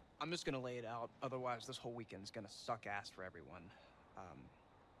 I'm just gonna lay it out. Otherwise, this whole weekend's gonna suck ass for everyone.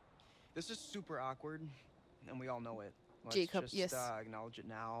 This is super awkward, and we all know it. Let's Jacob, just, yes. Acknowledge it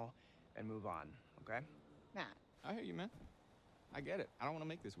now and move on, okay? Matt. I hear you, man. I get it. I don't want to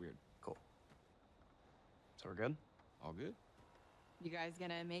make this weird. Cool. So we're good? All good? You guys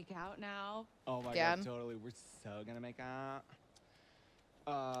gonna make out now? Oh my Gerne. god, totally. We're so gonna make out.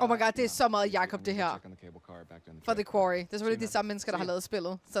 Oh my god, det er så meget Jacob, det her. Check on the cable car back down the For The track. Quarry. Det er selvfølgelig See de you, samme man. mennesker, der har See ya. lavet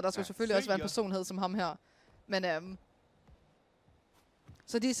spillet. Så der skulle Ja, selvfølgelig også være en see ya. personlighed som ham her. Men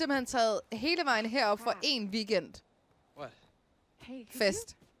så de er simpelthen taget hele vejen herop for en weekend. What? Hey, could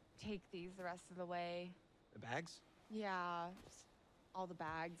Fest. you take these the rest of the way? The bags? Yeah, all the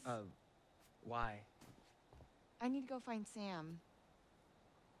bags. Why? I need to go find Sam.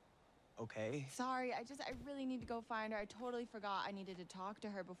 Okay. Sorry, I really need to go find her. I totally forgot I needed to talk to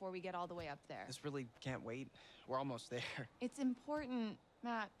her before we get all the way up there. This really can't wait. We're almost there. It's important.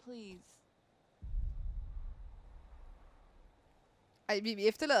 Matt, please. Ej, vi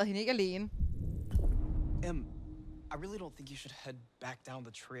efterlader hende ikke alene. Em, I really don't think you should head back down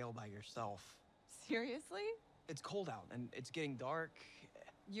the trail by yourself. Seriously? It's cold out and it's getting dark.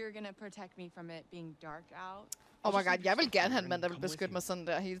 You're gonna protect me from it being dark out? Oh my god, jeg vil gerne have en mand, der vil beskytte mig sådan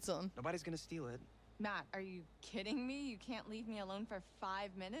der hele tiden. Nobody's gonna steal it. Matt, are you kidding me? You can't leave me alone for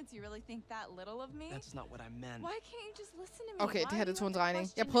 5 minutes? You really think that little of me? That's not what I meant. Why can't you just listen to me? Okay, det Why her do det you tog en have to drejning.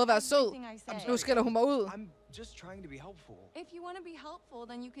 Jeg question prøvede at være sød. everything I say? Nu skælder hun mig ud. I'm just trying to be helpful. If you want to be helpful,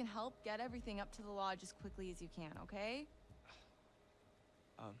 then you can help get everything up to the lodge as quickly as you can, okay?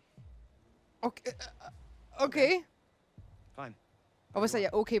 Okay. Okay. Fine. Og hvad sagde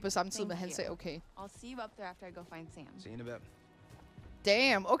jeg okay på samme tid, Thank men han you. sagde okay. I'll see you up there after I go find Sam. See you in a bit.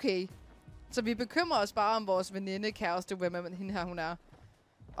 Damn, okay. Så vi bekymrer os bare om vores veninde, kæreste, hvem hende her hun er.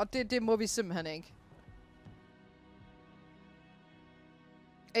 Og det må vi simpelthen ikke.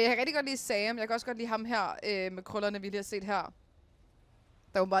 Jeg kan rigtig godt lide Sam. Jeg kan også godt lide ham her med krøllerne, vi lige har set her.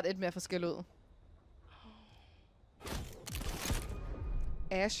 Der er bare et mere forskelligt ud.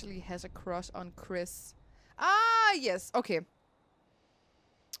 Ashley has a crush on Chris. Ah, yes. Okay.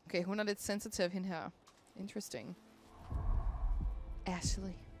 Okay, hun er lidt sensitive, hende her. Interesting.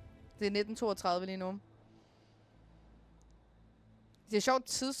 Ashley. Det er 1932 lige nu. Det er sjovt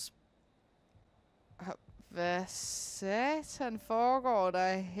tids... Hvad satan foregår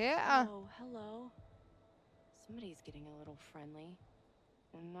der her? Oh, hello. Somebody's getting a little friendly.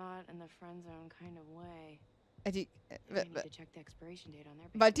 And not in the friend zone kind of way. Er de... I need to check the expiration date on their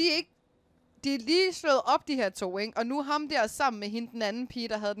Var de ikke... De er lige slået op, de her to, ikke? Og nu ham der sammen med hende, den anden pige,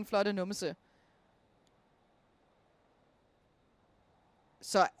 der havde den flotte numse.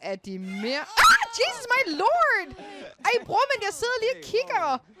 Så er de mere... Ah! Jesus my lord! Ej, bror, men jeg sidder lige og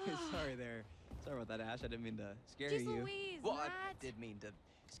kigger. Sorry there. Sorry about that, Ash. I didn't mean to scare Jeez you. Louise, Well, I Matt. did mean to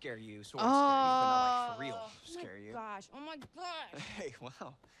scare you, sort of scare you, but not like for real scare you. Gosh, oh my gosh. Hey,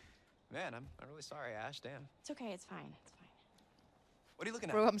 wow. Man, I'm really sorry, Ash. Damn. It's okay, it's fine, it's fine. What are you looking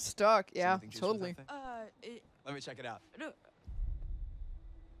at? Bro, I'm stuck. See Yeah, anything juicy with totally. that thing? Let me check it out.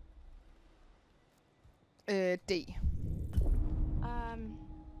 D.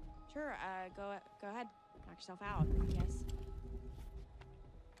 Sure, go ahead. Knock yourself out, yes.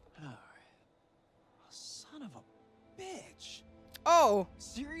 Alright. Son of a bitch. Oh.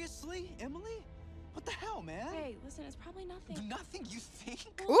 Seriously, Emily? What the hell, man? Hey, listen, it's probably nothing. Nothing, you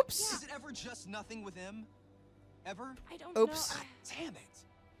think? Oops. Is it ever just nothing with him? Ever? I don't Oops. know. Damn it.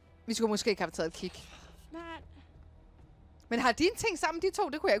 Vi skulle måske ikke have taget et kig. Matt. Men har de en ting sammen, de to?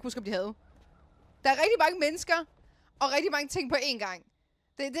 Det kunne jeg ikke huske, om de havde. Der er rigtig mange mennesker, og rigtig mange ting på én gang.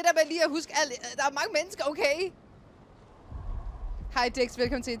 Det er det der med lige at huske alt. Der er mange mennesker, okay? Hej Dix,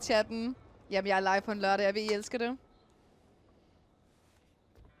 velkommen til chatten. Jamen, jeg er live på en lørdag, jeg ved, I elsker det.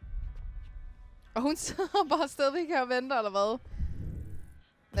 Og hun sidder bare stadigvæk her og venter, eller hvad?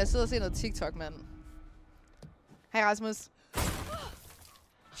 Lad os sidde og se noget TikTok, mand. Hej Rasmus.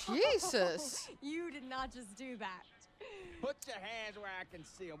 Jesus. You did not just do that. Put your hands where I can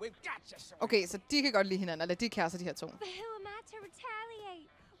see them. We've got you, sir. Okay, så de kan godt lide hinanden, eller de er kærester, de her to. But who am I to retaliate?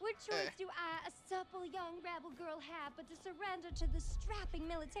 What choice do I, a supple young rebel girl, have but to surrender to the strapping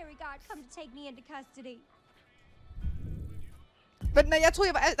military guard come to take me into custody? Men nej, jeg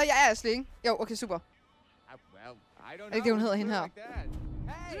troede, jeg er Ashley, ikke? Jo, okay, super. Well, I don't know. Er det ikke det, hun hedder, hende her? Like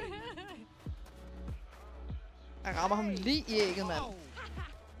hey! Jeg rammer ham lige i ægget, mand.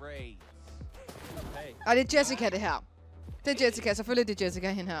 Great. Hey. Og det er Jessica, det her. Det er Jessica, selvfølgelig det er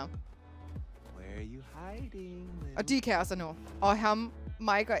Jessica, hende her. Where are you hiding? Og de er kærester nu. Og ham,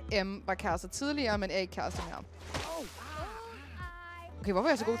 Mike og M var kærester tidligere, men er ikke kærester mere. Okay, hvorfor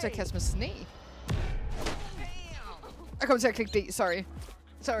er jeg så god til at kaste med sne? Jeg kommer til at klikke D, sorry.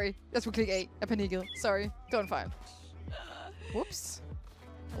 Sorry, jeg skulle klikke A. Jeg panikkede. Sorry, det var en fejl. Whoops.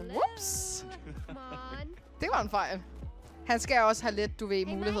 Whoops. Det var en fejl. Han skal også have lidt, du ved,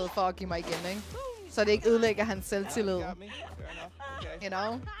 mulighed for at give mig igen, ikke? Så det ikke ødelægger hans selvtillid. You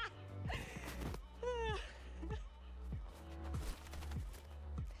know?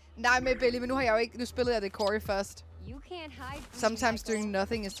 Nej, men Billy, men nu har jeg jo ikke... Nu spillede jeg det Corey først. Sometimes doing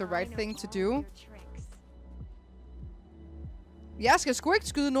nothing is the right thing to do. Jeg skal sgu ikke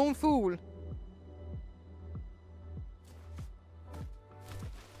skyde nogen fugl.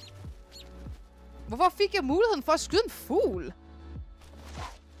 Hvorfor fik jeg muligheden for at skyde en fugl?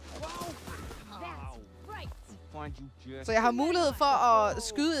 Så jeg har mulighed for at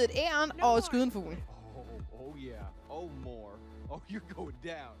skyde et æren og skyde en fugl. Oh yeah. Oh more. Oh, you're going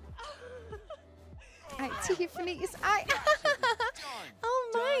down. Ej, Tiffany's. Ej. Oh,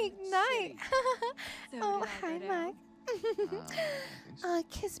 Mike. Nej. Oh, hi, Mike. Oh,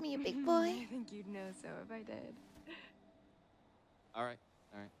 kiss me, you big boy. I think you'd know so if I did. All right.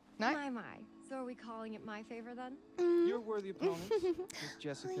 All right. Nej. So are we calling it my favor then? You're worthy opponents. It's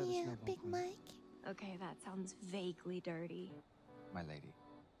Jessica the Snowball Big Queen. Mike. Okay, that sounds vaguely dirty. My lady.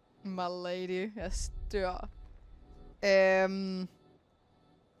 My lady. Jeg stør. Jeg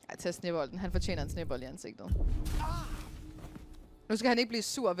tager snebolden. Han fortjener en snebold i ansigtet. Nu skal han ikke blive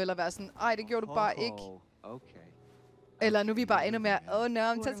sur, vel at være sådan, ej, det gjorde du bare ikke. Okay. Eller nu er vi bare endnu mere, oh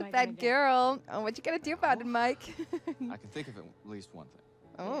no, I'm such a bad girl. Oh, what you gonna do about it, Mike? I can think of at least one thing.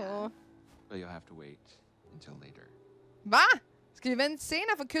 Oh. But you'll have to wait until later. Hvad? Skal vi vente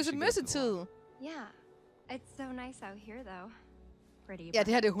senere for kysset møssetid? Yeah. It's so nice out here, though. Pretty. Ja,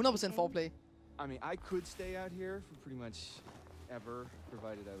 det her det er 100% foreplay. I mean, I could stay out here for pretty much ever,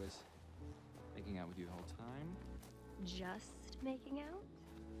 provided I was making out with you the whole time. Just making out?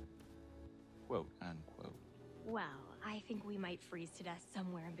 Quote unquote. Well, I think we might freeze to death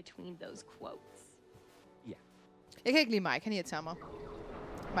somewhere in between those quotes. Yeah. Jeg kan ikke lide Mike, han irriterer mig.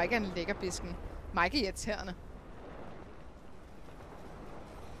 Mike er en lækker bisken. Mike er irriterende.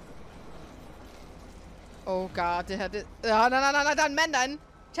 Oh god, det her, det... Nej, der er en mand derinde.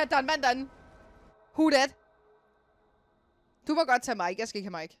 Chat, der er en mand derinde. Who that? Du må godt tage Mike, jeg skal ikke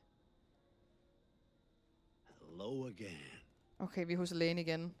have Mike. Hello again. Okay, vi er hos lægen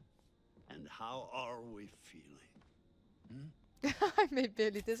igen. And how are we feeling? Med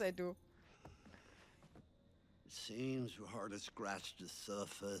Billy, det sagde du. It seems we hardly scratched the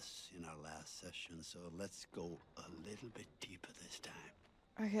surface in our last session, so let's go a little bit deeper this time.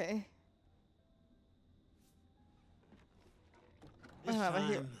 Okay. This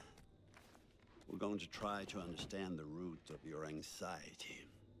time, we're going to try to understand the root of your anxiety.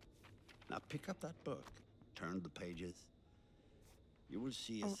 Now pick up that book, turn the pages. You will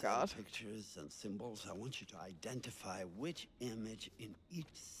see a set of pictures and symbols. I want you to identify which image in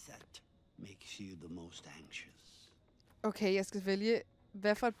each set makes you the most anxious. Okay, jeg skal vælge,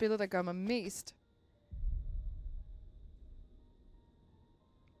 hvad for et billede, der gør mig mest.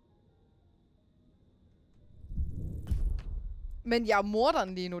 Men jeg er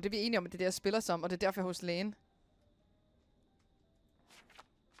morderen lige nu. Det er vi enige om, at det er det, jeg spiller som, og det er derfor, jeg er hos lægen.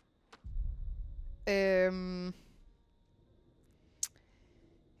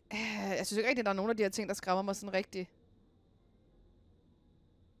 Jeg synes ikke rigtigt, at der er nogen af de her ting, der skræmmer mig sådan rigtigt.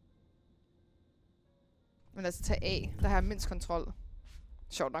 Men lad os tage A. Der har jeg mindst kontrol.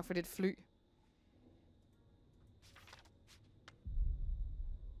 Sjovt nok, for det er et fly.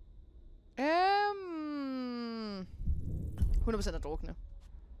 Mm. 100% at drukne.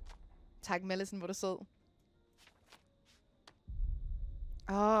 Tak, Mellison, hvor du sød.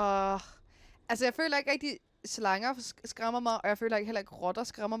 Altså, jeg føler ikke rigtig slanger skræmmer mig, og jeg føler ikke heller ikke rotter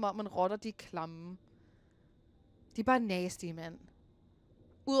skræmmer mig, men rotter, de er klamme. De er bare nasty, mand.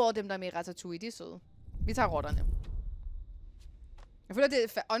 Udover dem, der er med i Ratatouille, de er søde. Vi tager rotterne. Jeg føler,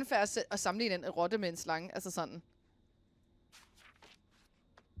 det er unfair at sammenligne en rotte med en slange. Altså sådan.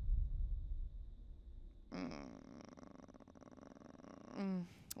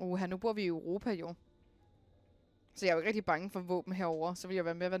 Nu bor vi i Europa jo. Så jeg er jo ikke rigtig bange for våben herover. Så vil jeg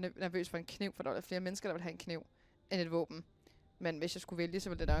være mere nervøs for en kniv, for der er flere mennesker, der vil have en kniv, end et våben. Men hvis jeg skulle vælge, så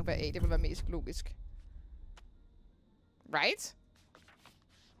ville det nok være A. Det ville være mest logisk. Right?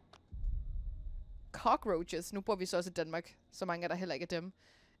 Cockroaches. Nu bor vi så også i Danmark. Så mange er der heller ikke af dem.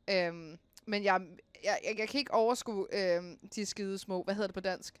 Men jeg kan ikke overskue de skide små. Hvad hedder det på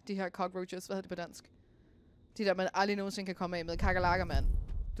dansk? De her cockroaches. Hvad hedder det på dansk? De der, man aldrig nogensinde kan komme af med. Kakerlakker, mand.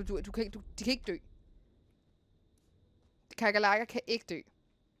 De kan ikke dø. Kakerlakker kan ikke dø.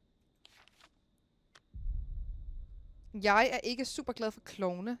 Jeg er ikke super glad for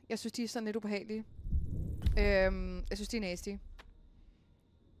klovne. Jeg synes, de er sådan lidt ubehagelige. Jeg synes, de er nasty.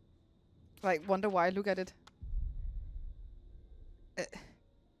 Like, wonder why, look at it.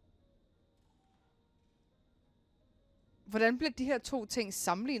 Hvordan bliver de her to ting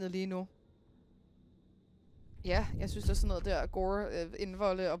sammenlignet lige nu? Ja, jeg synes, der er sådan noget der gore,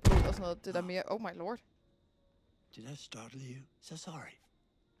 indvolde og blod og sådan noget. Det der mere, oh my lord. Did I startle you? So sorry.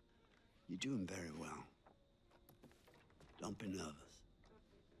 You're doing very well. Don't be nervous.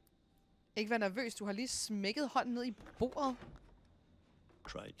 Ikke vær nervøs, du har lige smækket hånden ned i bordet.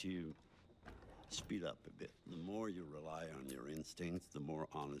 Try to speed up a bit. The more you rely on your instincts, the more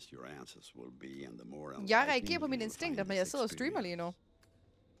honest your answers will be, and the more... Jeg reagerer på mine instinkter, men jeg sidder og streamer lige nu.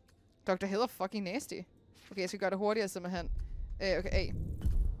 Dr. Heather fucking nasty. Okay, jeg skal gøre det hurtigere simpelthen. Okay, A.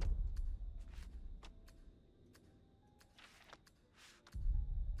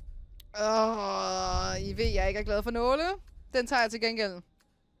 I ved, jeg ikke er glad for nåle. Den tager jeg til gengæld.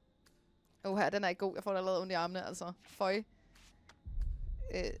 Her, den er ikke god. Jeg får da lavet ondt i armene, altså. Føj.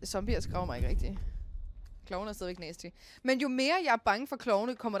 Zombier skræmmer mig ikke rigtigt. Klovne er stadigvæk nasty. Men jo mere jeg er bange for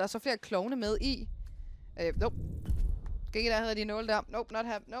klovne, kommer der så flere klovne med i. Nope. Skal ikke der hedder de nåle der. Nope,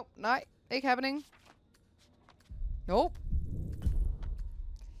 nope, nej. Ikke happening. Nope.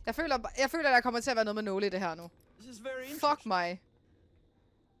 Jeg føler, der kommer til at være noget med nåle i det her nu. Fuck mig.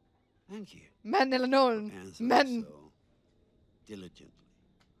 Manden eller nålen? Manden. Diligently.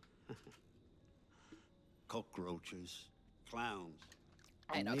 Cockroaches, clowns.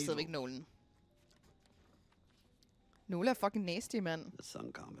 Ej, nok stadigvæk nålen. Nåle er fucking nasty, mand. The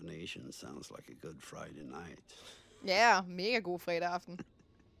sun combination sounds like a good Friday night. Ja, yeah, mega god fredag aften.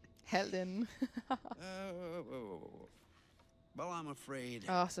 Halvt inden. Well, I'm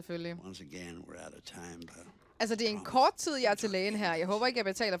afraid. Selvfølgelig. Once again, we're out of time, but... Altså, det er en kort tid, jeg er til lægen her. Jeg håber ikke, jeg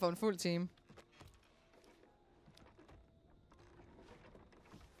betaler for en fuld time.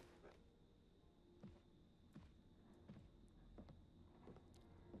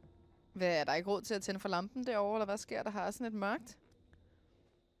 Hvad, er der ikke råd til at tænde for lampen derovre, eller hvad sker der? Har jeg sådan et mørkt?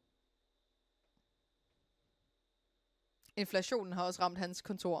 Inflationen har også ramt hans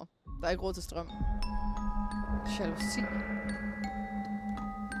kontor. Der er ikke råd til strøm. Jalousi.